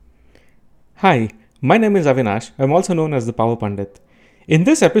Hi, my name is Avinash. I'm also known as the Power Pandit. In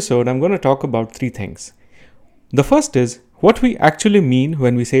this episode, I'm going to talk about three things. The first is what we actually mean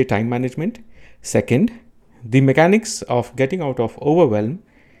when we say time management. Second, the mechanics of getting out of overwhelm.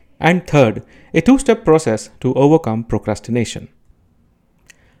 And third, a two-step process to overcome procrastination.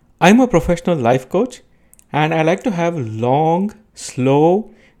 I'm a professional life coach and I like to have long, slow,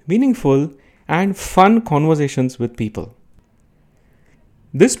 meaningful, and fun conversations with people.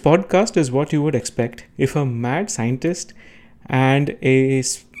 This podcast is what you would expect if a mad scientist and a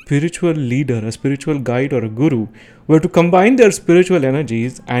spiritual leader, a spiritual guide, or a guru were to combine their spiritual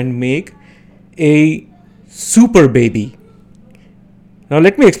energies and make a super baby. Now,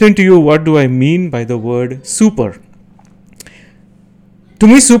 let me explain to you what do I mean by the word super. To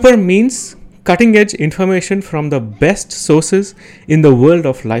me, super means cutting edge information from the best sources in the world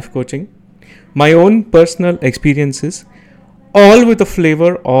of life coaching, my own personal experiences, all with a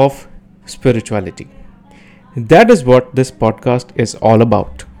flavor of spirituality. That is what this podcast is all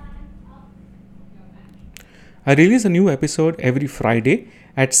about. I release a new episode every Friday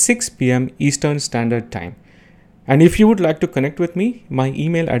at 6 p.m. Eastern Standard Time. And if you would like to connect with me, my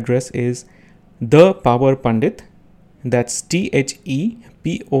email address is thepowerpandit, that's thepowerpandit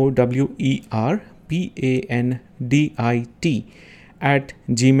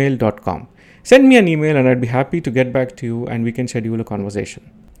 @gmail.com. Send me an email and I'd be happy to get back to you and we can schedule a conversation.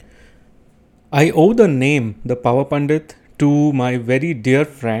 I owe the name, the Power Pandit, to my very dear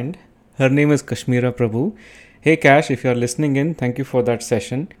friend. Her name is Kashmira Prabhu. Hey Kash, if you're listening in, thank you for that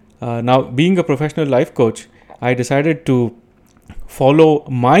session. Now, being a professional life coach, I decided to follow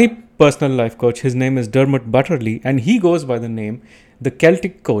my personal life coach. His name is Dermot Butterley and he goes by the name the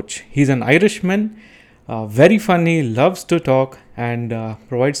Celtic Coach. He's an Irishman. Very funny, loves to talk and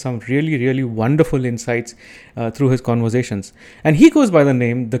provides some really wonderful insights through his conversations. And he goes by the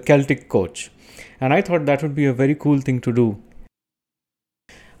name the Celtic Coach. And I thought that would be a very cool thing to do.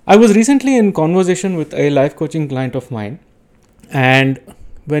 I was recently in conversation with a life coaching client of mine. And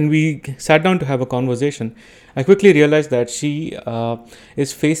when we sat down to have a conversation, I quickly realized that she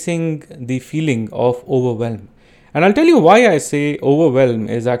is facing the feeling of overwhelm. And I'll tell you why I say overwhelm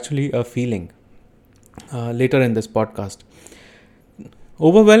is actually a feeling. Later in this podcast.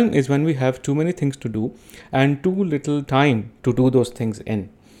 Overwhelm is when we have too many things to do and too little time to do those things in.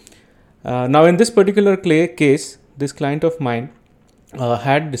 Now in this particular case, this client of mine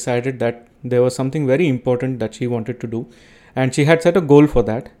had decided that there was something very important that she wanted to do and she had set a goal for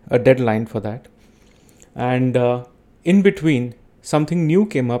that, a deadline for that. And in between, something new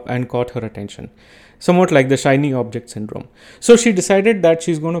came up and caught her attention, somewhat like the shiny object syndrome. So she decided that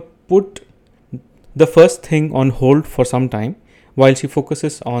she's going to put the first thing on hold for some time while she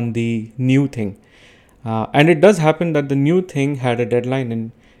focuses on the new thing. And it does happen that the new thing had a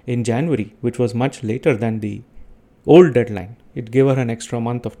deadline in January, which was much later than the old deadline. It gave her an extra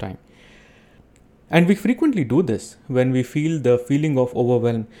month of time. And we frequently do this when we feel the feeling of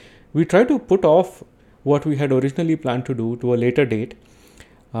overwhelm. We try to put off what we had originally planned to do to a later date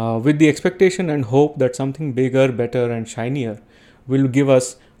with the expectation and hope that something bigger, better and shinier will give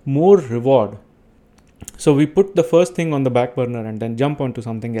us more reward. So we put the first thing on the back burner and then jump onto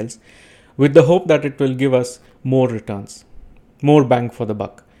something else with the hope that it will give us more returns, more bang for the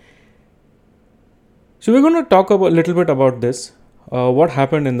buck. So we're going to talk a little bit about this, what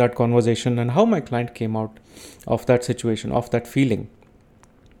happened in that conversation and how my client came out of that situation, of that feeling.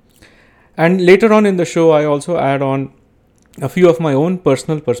 And later on in the show, I also add on a few of my own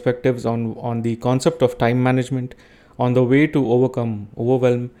personal perspectives on the concept of time management, on the way to overcome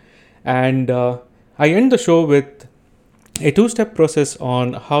overwhelm, and I end the show with a two-step process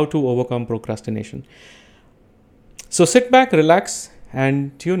on how to overcome procrastination. So sit back, relax,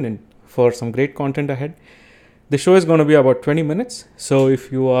 and tune in for some great content ahead. The show is going to be about 20 minutes. So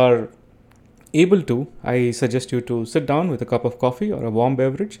if you are able to, I suggest you to sit down with a cup of coffee or a warm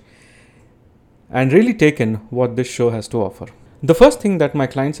beverage and really take in what this show has to offer. The first thing that my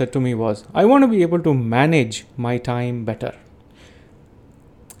client said to me was, I want to be able to manage my time better.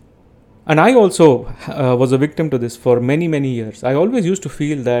 And I also was a victim to this for many years. I always used to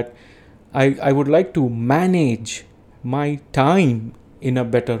feel that I would like to manage my time in a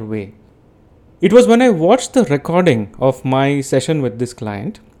better way. It was when I watched the recording of my session with this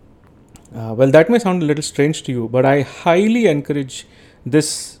client. Well, that may sound a little strange to you, but I highly encourage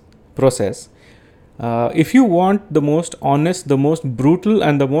this process. If you want the most honest, the most brutal,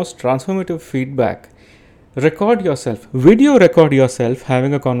 and the most transformative feedback, video record yourself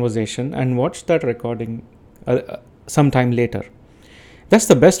having a conversation and watch that recording sometime later. That's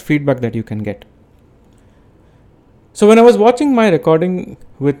the best feedback that you can get. So when I was watching my recording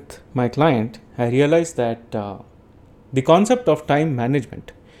with my client, I realized that the concept of time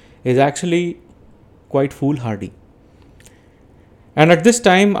management is actually quite foolhardy. And at this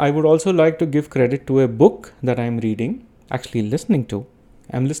time, I would also like to give credit to a book that I'm reading, actually listening to.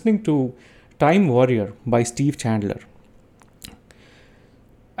 I'm listening to Time Warrior by Steve Chandler.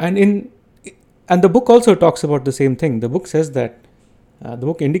 And the book also talks about the same thing. The book says that the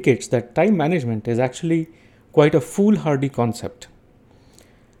book indicates that time management is actually quite a foolhardy concept.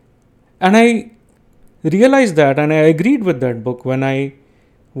 And I realized that, and I agreed with that book when I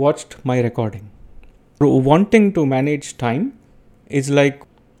watched my recording. Wanting to manage time is like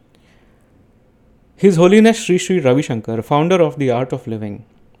His Holiness Sri Sri Ravi Shankar, founder of the Art of Living,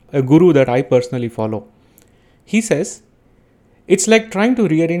 a guru that I personally follow. He says, it's like trying to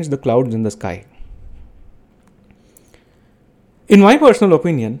rearrange the clouds in the sky. In my personal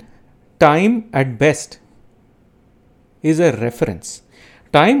opinion, time at best is a reference.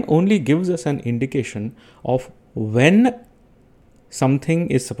 Time only gives us an indication of when something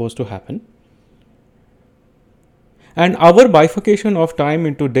is supposed to happen. And our bifurcation of time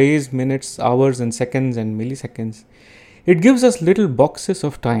into days, minutes, hours, and seconds and milliseconds, it gives us little boxes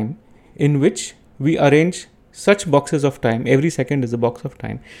of time in which we arrange such boxes of time. Every second is a box of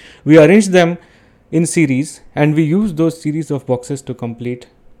time. We arrange them in series and we use those series of boxes to complete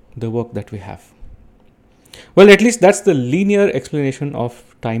the work that we have. Well, at least that's the linear explanation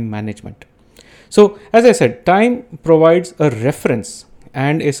of time management. So, as I said, time provides a reference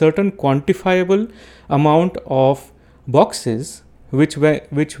and a certain quantifiable amount of boxes which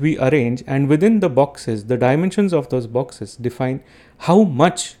we arrange, and within the boxes, the dimensions of those boxes define how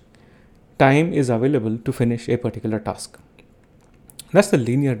much time is available to finish a particular task. That's the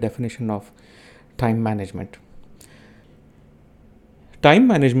linear definition of time management. Time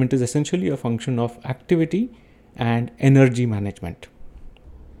management is essentially a function of activity and energy management.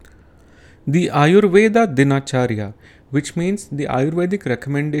 The Ayurveda Dinacharya, which means the Ayurvedic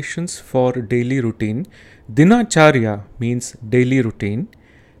recommendations for daily routine, Dinacharya means daily routine,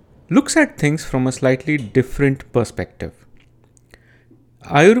 looks at things from a slightly different perspective.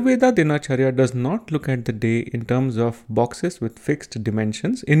 Ayurveda Dinacharya does not look at the day in terms of boxes with fixed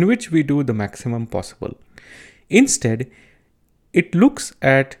dimensions in which we do the maximum possible. Instead, it looks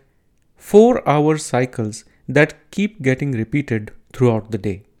at 4-hour cycles that keep getting repeated throughout the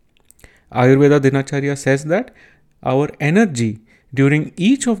day. Ayurveda Dinacharya says that our energy during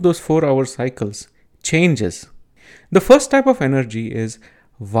each of those 4-hour cycles changes. The first type of energy is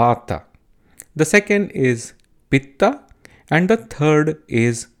Vata. The second is Pitta. And the third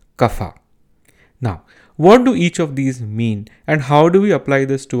is Kapha. Now, what do each of these mean and how do we apply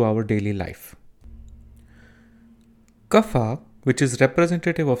this to our daily life? Kapha, which is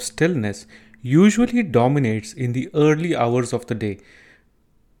representative of stillness, usually dominates in the early hours of the day,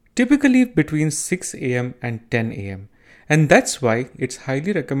 typically between 6 a.m. and 10 a.m. And that's why it's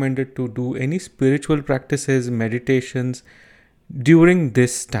highly recommended to do any spiritual practices, meditations during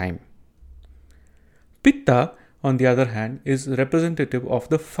this time. Pitta, on the other hand, is representative of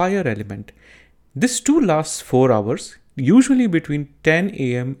the fire element. This too lasts 4 hours, usually between 10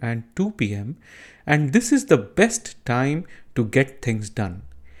 a.m. and 2 p.m. and this is the best time to get things done.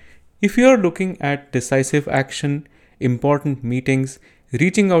 If you are looking at decisive action, important meetings,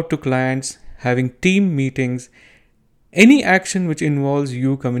 reaching out to clients, having team meetings, any action which involves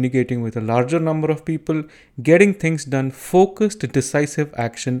you communicating with a larger number of people, getting things done, focused, decisive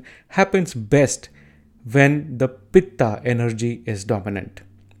action happens best when the Pitta energy is dominant.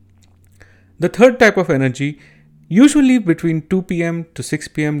 The third type of energy, usually between 2 p.m. to 6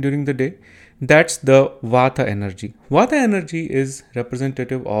 p.m. during the day, that's the Vata energy. Vata energy is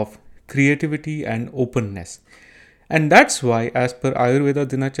representative of creativity and openness. And that's why, as per Ayurveda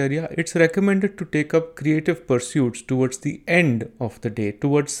Dinacharya, it's recommended to take up creative pursuits towards the end of the day,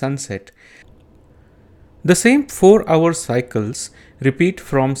 towards sunset. The same 4-hour cycles repeat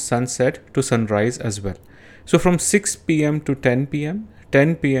from sunset to sunrise as well. So from 6 p.m. to 10 p.m.,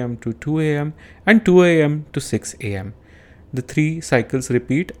 10 p.m. to 2 a.m. and 2 a.m. to 6 a.m. The 3 cycles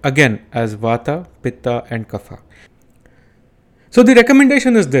repeat again as Vata, Pitta and Kapha. So the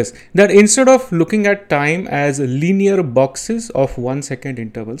recommendation is this, that instead of looking at time as linear boxes of 1 second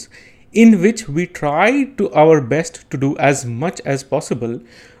intervals, in which we try to our best to do as much as possible,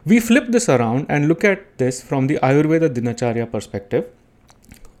 we flip this around and look at this from the Ayurveda Dinacharya perspective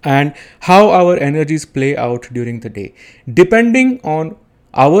and how our energies play out during the day. Depending on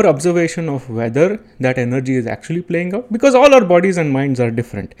our observation of whether that energy is actually playing out, because all our bodies and minds are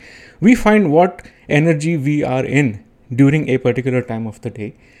different, we find what energy we are in during a particular time of the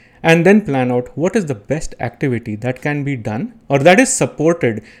day and then plan out what is the best activity that can be done or that is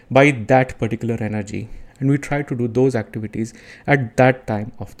supported by that particular energy. And we try to do those activities at that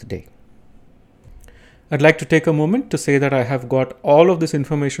time of the day. I'd like to take a moment to say that I have got all of this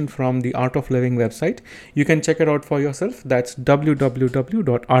information from the Art of Living website. You can check it out for yourself. That's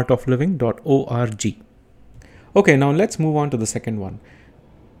www.artofliving.org. Okay, now let's move on to the second one.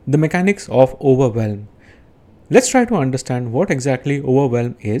 The mechanics of overwhelm. Let's try to understand what exactly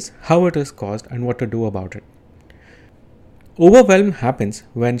overwhelm is, how it is caused, and what to do about it. Overwhelm happens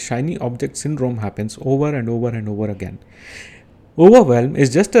when shiny object syndrome happens over and over and over again. Overwhelm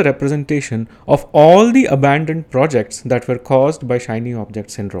is just a representation of all the abandoned projects that were caused by shiny object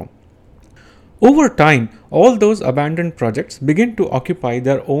syndrome. Over time, all those abandoned projects begin to occupy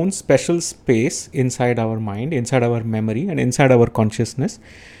their own special space inside our mind, inside our memory, and inside our consciousness.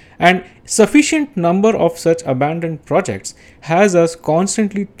 And sufficient number of such abandoned projects has us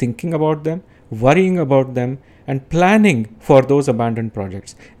constantly thinking about them, worrying about them, and planning for those abandoned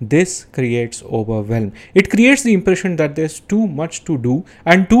projects. This creates overwhelm. It creates the impression that there's too much to do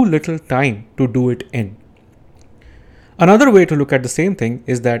and too little time to do it in. Another way to look at the same thing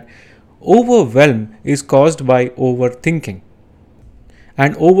is that overwhelm is caused by overthinking.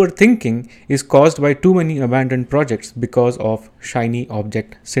 And overthinking is caused by too many abandoned projects because of shiny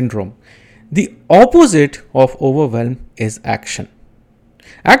object syndrome. The opposite of overwhelm is action.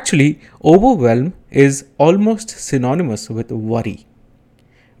 Actually, overwhelm is almost synonymous with worry,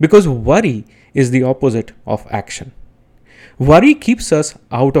 because worry is the opposite of action. Worry keeps us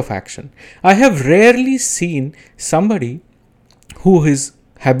out of action. I have rarely seen somebody who is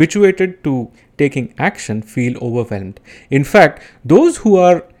habituated to taking action feel overwhelmed. In fact, those who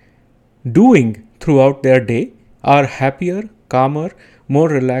are doing throughout their day are happier, calmer, more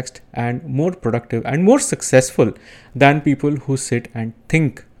relaxed, and more productive and more successful than people who sit and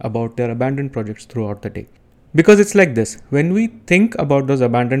think about their abandoned projects throughout the day. Because it's like this, when we think about those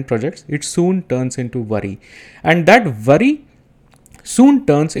abandoned projects, it soon turns into worry. And that worry soon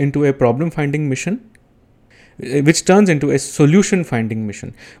turns into a problem finding mission, which turns into a solution finding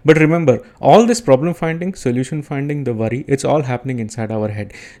mission. But remember, all this problem finding, solution finding, the worry, it's all happening inside our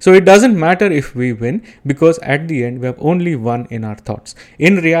head. So it doesn't matter if we win, because at the end we have only won in our thoughts.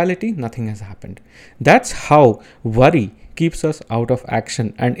 In reality, nothing has happened. That's how worry keeps us out of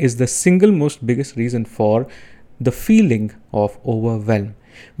action and is the single most biggest reason for the feeling of overwhelm.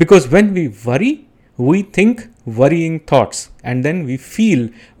 Because when we worry, we think worrying thoughts, and then we feel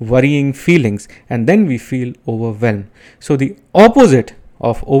worrying feelings, and then we feel overwhelmed. So the opposite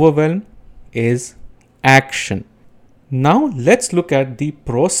of overwhelm is action. Now let's look at the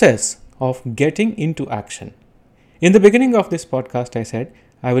process of getting into action. In the beginning of this podcast, I said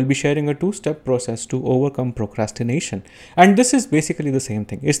I will be sharing a 2-step process to overcome procrastination. And this is basically the same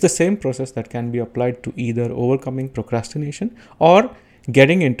thing. It's the same process that can be applied to either overcoming procrastination or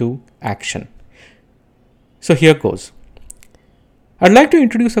getting into action. So here goes. I'd like to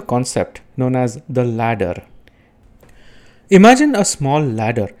introduce a concept known as the ladder. Imagine a small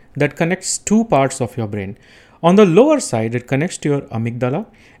ladder that connects two parts of your brain. On the lower side, it connects to your amygdala,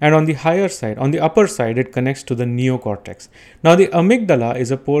 and on the upper side, it connects to the neocortex. Now, the amygdala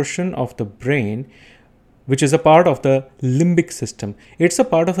is a portion of the brain which is a part of the limbic system. It's a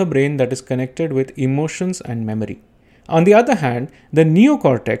part of the brain that is connected with emotions and memory. On the other hand, the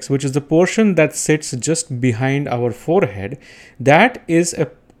neocortex, which is the portion that sits just behind our forehead, that is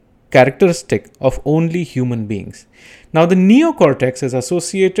a characteristic of only human beings. Now, the neocortex is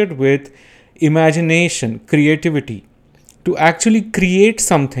associated with imagination, creativity, to actually create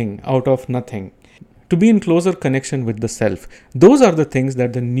something out of nothing, to be in closer connection with the self. Those are the things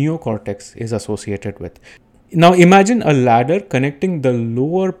that the neocortex is associated with. Now imagine a ladder connecting the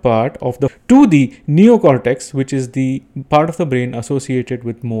lower part to the neocortex, which is the part of the brain associated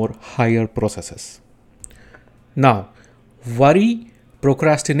with more higher processes. Now, worry,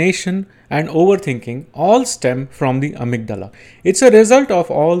 procrastination, and overthinking all stem from the amygdala. It's a result of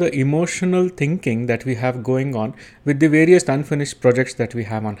all the emotional thinking that we have going on with the various unfinished projects that we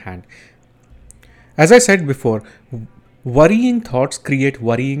have on hand. As I said before, worrying thoughts create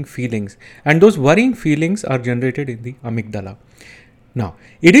worrying feelings, and those worrying feelings are generated in the amygdala. Now,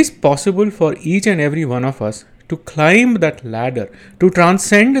 it is possible for each and every one of us to climb that ladder, to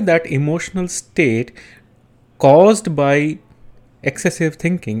transcend that emotional state caused by excessive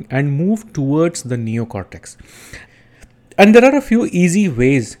thinking and move towards the neocortex. And there are a few easy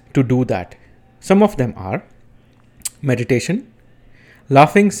ways to do that. Some of them are meditation,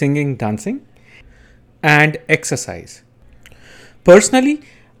 laughing, singing, dancing, and exercise. Personally,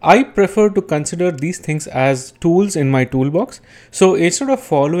 I prefer to consider these things as tools in my toolbox. So instead of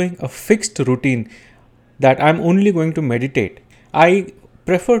following a fixed routine that I'm only going to meditate, I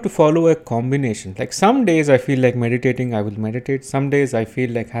prefer to follow a combination. Like some days I feel like meditating, I will meditate. Some days I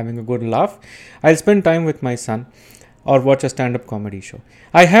feel like having a good laugh, I'll spend time with my son or watch a stand-up comedy show.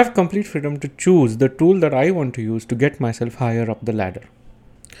 I have complete freedom to choose the tool that I want to use to get myself higher up the ladder.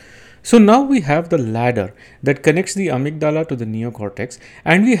 So now we have the ladder that connects the amygdala to the neocortex,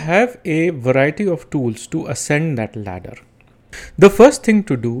 and we have a variety of tools to ascend that ladder. The first thing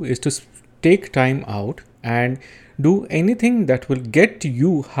to do is to take time out and do anything that will get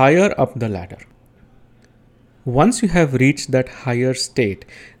you higher up the ladder. Once you have reached that higher state,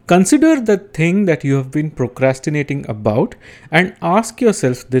 consider the thing that you have been procrastinating about and ask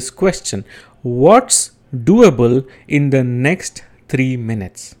yourself this question: what's doable in the next 3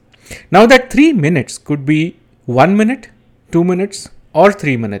 minutes? Now that 3 minutes could be 1 minute, 2 minutes or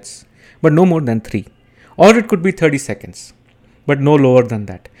 3 minutes, but no more than 3. Or it could be 30 seconds, but no lower than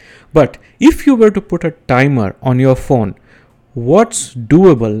that. But if you were to put a timer on your phone, what's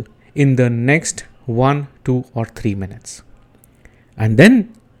doable in the next 1, 2 or 3 minutes? And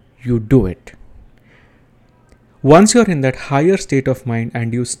then you do it. Once you're in that higher state of mind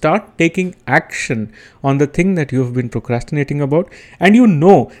and you start taking action on the thing that you have been procrastinating about, and you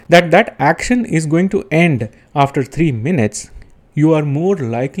know that that action is going to end after 3 minutes, you are more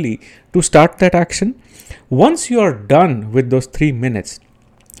likely to start that action. Once you are done with those 3 minutes,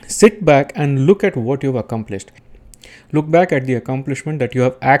 sit back and look at what you've accomplished. Look back at the accomplishment that you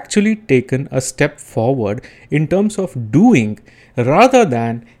have actually taken a step forward in terms of doing rather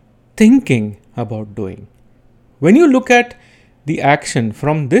than thinking about doing. When you look at the action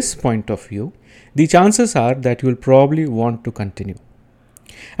from this point of view, the chances are that you will probably want to continue.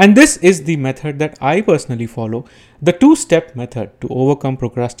 And this is the method that I personally follow, the 2-step method to overcome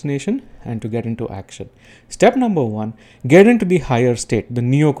procrastination and to get into action. Step number 1, get into the higher state, the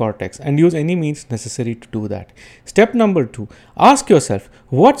neocortex, and use any means necessary to do that. Step number 2, ask yourself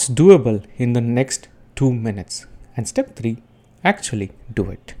what's doable in the next 2 minutes. And step 3, actually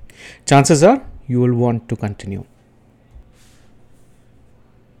do it. Chances are you will want to continue.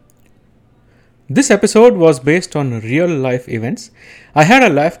 This episode was based on real life events. I had a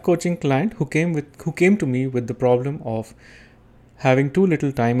life coaching client who came to me with the problem of having too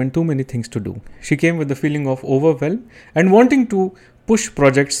little time and too many things to do. She came with the feeling of overwhelm and wanting to push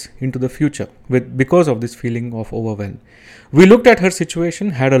projects into the future because of this feeling of overwhelm. We looked at her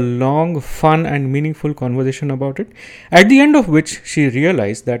situation, had a long, fun and meaningful conversation about it, at the end of which she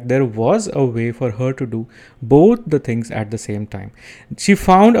realized that there was a way for her to do both the things at the same time. She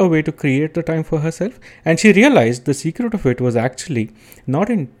found a way to create the time for herself, and she realized the secret of it was actually not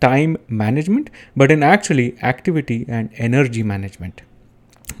in time management, but in actually activity and energy management.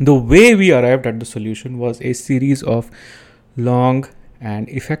 The way we arrived at the solution was a series of long and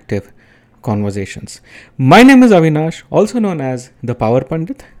effective conversations. My name is Avinash, also known as the Power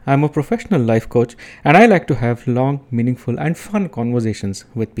Pandit. I'm a professional life coach and I like to have long, meaningful and fun conversations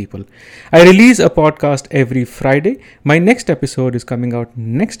with people. I release a podcast every Friday. My next episode is coming out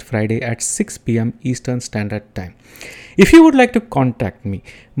next Friday at 6 p.m. Eastern Standard Time. If you would like to contact me,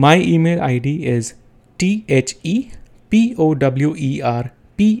 my email ID is thepowerpandit,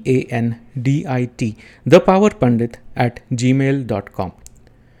 thepowerpandit@gmail.com.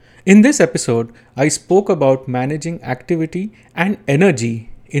 In this episode, I spoke about managing activity and energy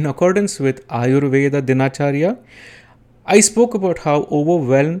in accordance with Ayurveda Dinacharya. I spoke about how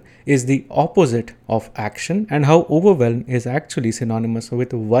overwhelm is the opposite of action and how overwhelm is actually synonymous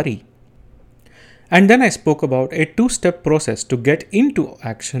with worry. And then I spoke about a 2-step process to get into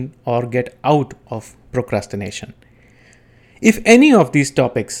action or get out of procrastination. If any of these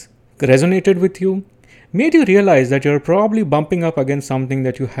topics resonated with you, made you realize that you're probably bumping up against something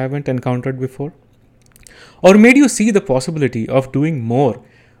that you haven't encountered before, or made you see the possibility of doing more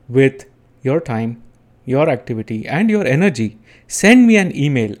with your time, your activity, and your energy, send me an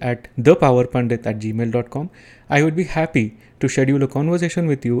email at thepowerpandit@gmail.com. I would be happy to schedule a conversation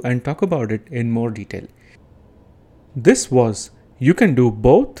with you and talk about it in more detail. This was You Can Do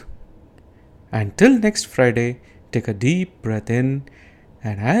Both. Until next Friday, take a deep breath in,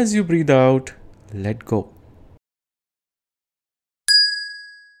 and as you breathe out, let go.